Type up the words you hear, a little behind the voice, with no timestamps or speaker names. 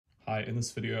Hi, in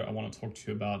this video I want to talk to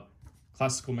you about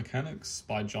Classical Mechanics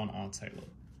by John R. Taylor.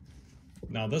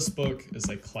 Now this book is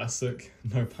a classic,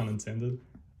 no pun intended.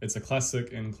 It's a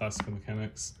classic in classical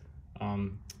mechanics.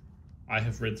 I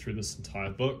have read through this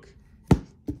entire book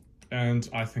and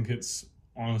I think it's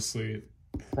honestly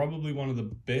probably one of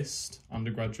the best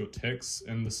undergraduate texts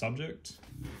in the subject.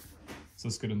 So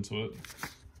let's get into it.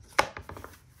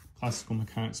 Classical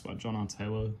Mechanics by John R.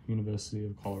 Taylor, University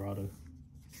of Colorado.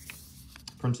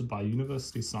 Printed by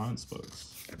University Science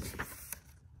Books.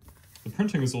 The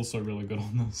printing is also really good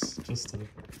on this, just to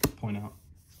point out.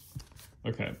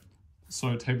 Okay,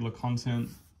 so table of content.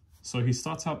 So he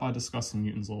starts out by discussing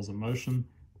Newton's laws of motion.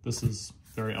 This is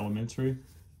very elementary,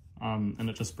 and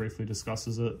it just briefly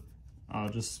discusses it.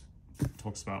 Just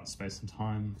talks about space and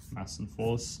time, mass and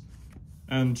force,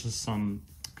 and just some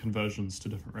conversions to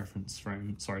different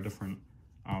different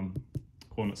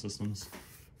coordinate systems,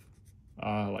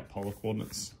 like polar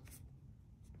coordinates.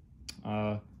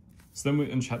 So then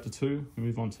in chapter 2, we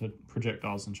move on to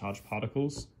projectiles and charged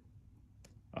particles,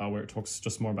 where it talks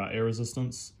just more about air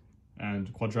resistance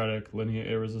and quadratic linear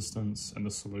air resistance and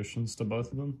the solutions to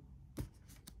both of them,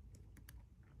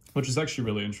 which is actually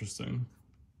really interesting.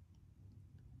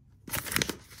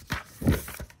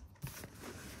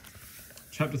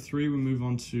 Chapter 3, we move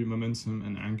on to momentum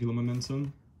and angular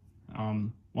momentum.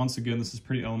 Once again, this is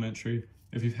pretty elementary.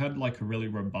 If you've had like a really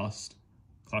robust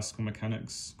classical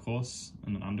mechanics course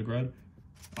in an undergrad,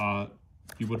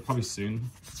 you would have probably seen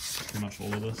pretty much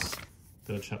all of this,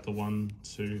 the chapter 1,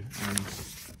 2, and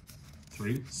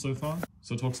 3 so far.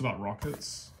 So it talks about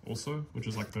rockets also, which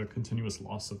is like the continuous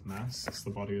loss of mass as the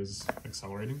body is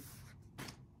accelerating,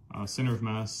 center of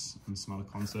mass, and some other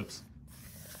concepts.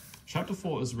 Chapter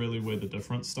 4 is really where the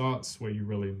difference starts, where you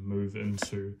really move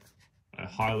into a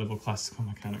high-level classical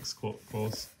mechanics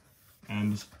course.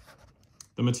 And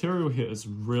the material here is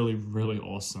really, really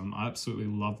awesome. I absolutely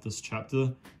love this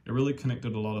chapter. It really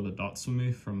connected a lot of the dots for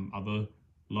me from other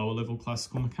lower-level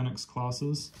classical mechanics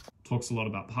classes. Talks a lot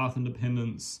about path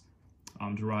independence,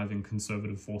 deriving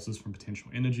conservative forces from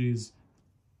potential energies,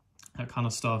 that kind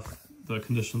of stuff, the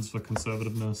conditions for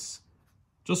conservativeness.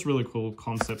 Just really cool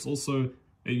concepts. Also,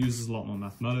 it uses a lot more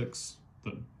mathematics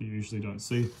that you usually don't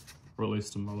see, or at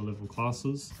least in lower level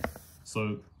classes.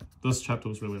 So this chapter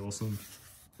was really awesome.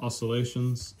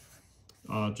 Oscillations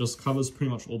just covers pretty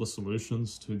much all the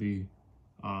solutions to the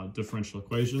differential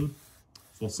equation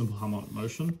for simple harmonic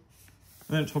motion. And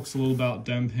then it talks a little about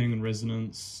damping and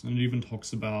resonance, and it even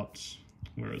talks about,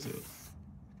 where is it?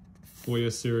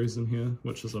 Fourier series in here,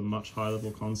 which is a much higher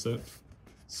level concept.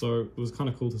 So it was kind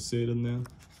of cool to see it in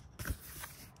there.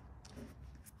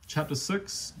 Chapter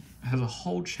 6 has a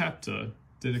whole chapter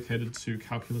dedicated to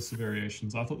calculus of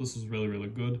variations. I thought this was really, really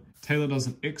good. Taylor does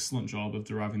an excellent job of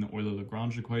deriving the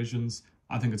Euler-Lagrange equations.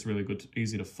 I think it's really good,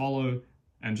 easy to follow,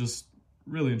 and just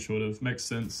really intuitive, makes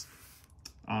sense.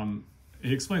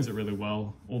 He explains it really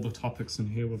well. All the topics in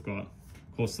here, we've got,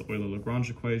 of course, the Euler-Lagrange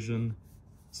equation,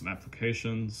 some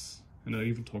applications, and it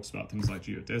even talks about things like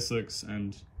geodesics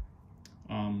and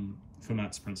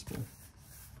Fermat's principle.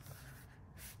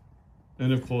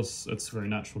 And of course, it's very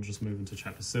natural to just move into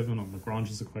chapter 7 on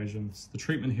Lagrange's equations. The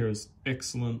treatment here is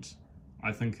excellent.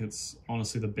 I think it's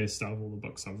honestly the best out of all the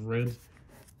books I've read.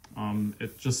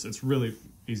 It's really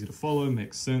easy to follow,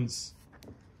 makes sense.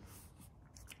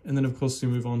 And then of course we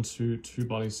move on to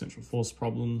two-body central force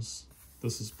problems.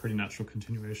 This is a pretty natural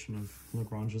continuation of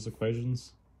Lagrange's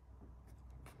equations.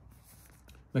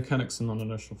 Mechanics and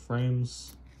non-inertial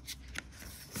frames.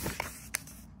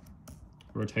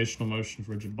 Rotational motion of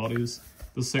rigid bodies.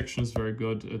 This section is very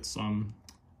good. It's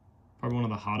probably one of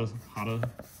the harder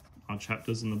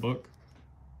chapters in the book,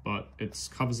 but it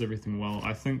covers everything well.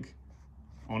 I think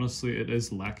honestly it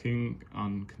is lacking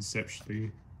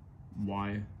conceptually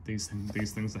why these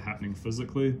things are happening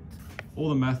physically. All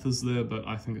the math is there, but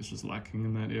I think it's just lacking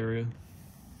in that area.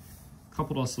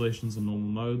 Coupled oscillations and normal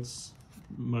modes,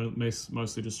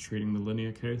 mostly just treating the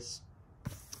linear case.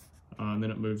 And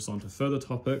then it moves on to further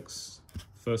topics,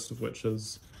 first of which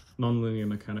is nonlinear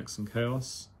mechanics and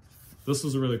chaos. This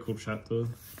was a really cool chapter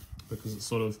because it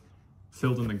sort of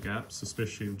filled in the gaps,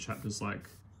 especially in chapters like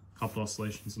coupled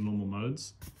oscillations and normal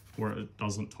modes, where it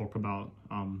doesn't talk about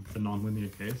the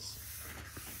nonlinear case.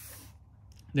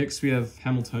 Next we have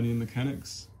Hamiltonian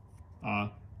mechanics.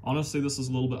 Honestly, this is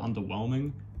a little bit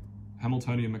underwhelming.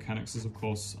 Hamiltonian mechanics is of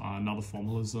course another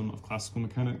formalism of classical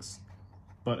mechanics.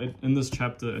 But in this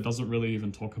chapter, it doesn't really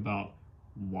even talk about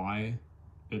why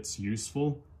it's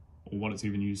useful or what it's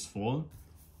even used for,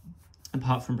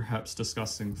 apart from perhaps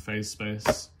discussing phase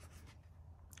space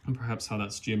and perhaps how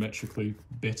that's geometrically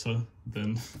better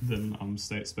than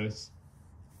state space.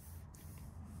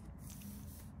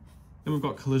 Then we've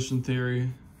got collision theory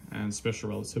and special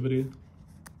relativity.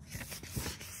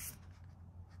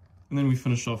 And then we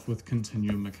finish off with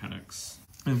continuum mechanics.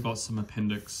 And we've got some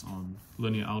appendix on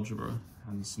linear algebra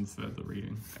and some further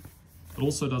reading. It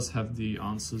also does have the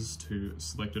answers to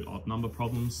selected odd number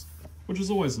problems, which is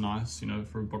always nice, you know,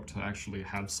 for a book to actually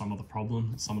have some of the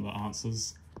problem, some of the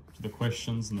answers to the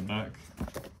questions in the back.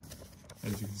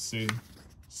 As you can see,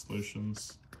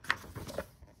 solutions.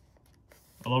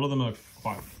 A lot of them are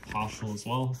quite partial as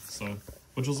well, so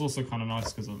which is also kind of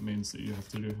nice because it means that you have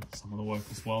to do some of the work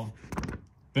as well.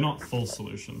 They're not full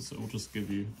solutions, it will just give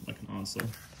you like an answer,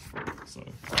 so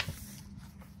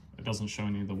it doesn't show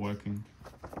any of the working.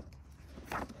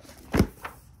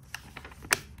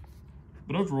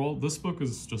 But overall, this book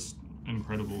is just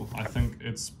incredible. I think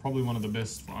it's probably one of the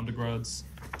best for undergrads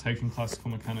taking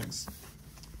classical mechanics.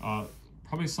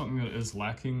 Probably something that is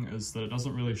lacking is that it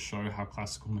doesn't really show how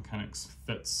classical mechanics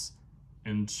fits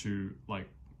into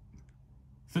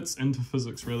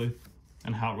physics really,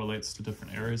 and how it relates to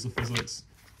different areas of physics.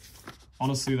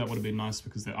 Honestly, that would have been nice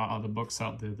because there are other books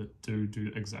out there that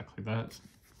do exactly that.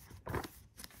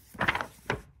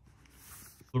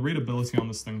 The readability on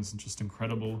this thing is just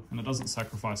incredible, and it doesn't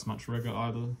sacrifice much rigor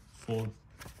either for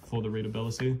the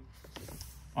readability.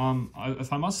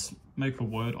 If I must make a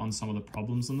word on some of the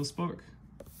problems in this book,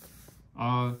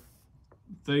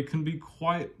 they can be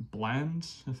quite bland,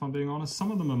 if I'm being honest.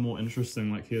 Some of them are more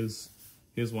interesting, like here's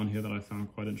one here that I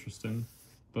found quite interesting,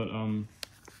 but a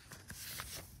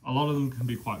lot of them can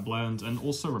be quite bland and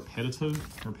also repetitive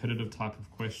type of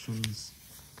questions.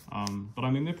 But I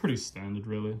mean, they're pretty standard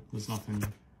really. There's nothing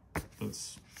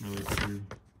that's really too...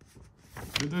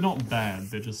 They're not bad,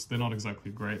 they're not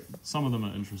exactly great. Some of them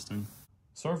are interesting.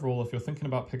 So overall, if you're thinking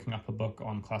about picking up a book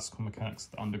on classical mechanics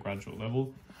at the undergraduate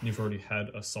level, and you've already had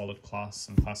a solid class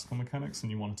in classical mechanics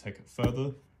and you want to take it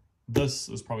further, this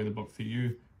is probably the book for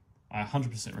you. I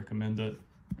 100% recommend it.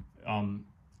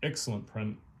 Excellent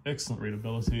print, excellent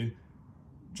readability,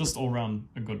 just all around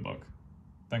a good book.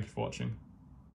 Thank you for watching.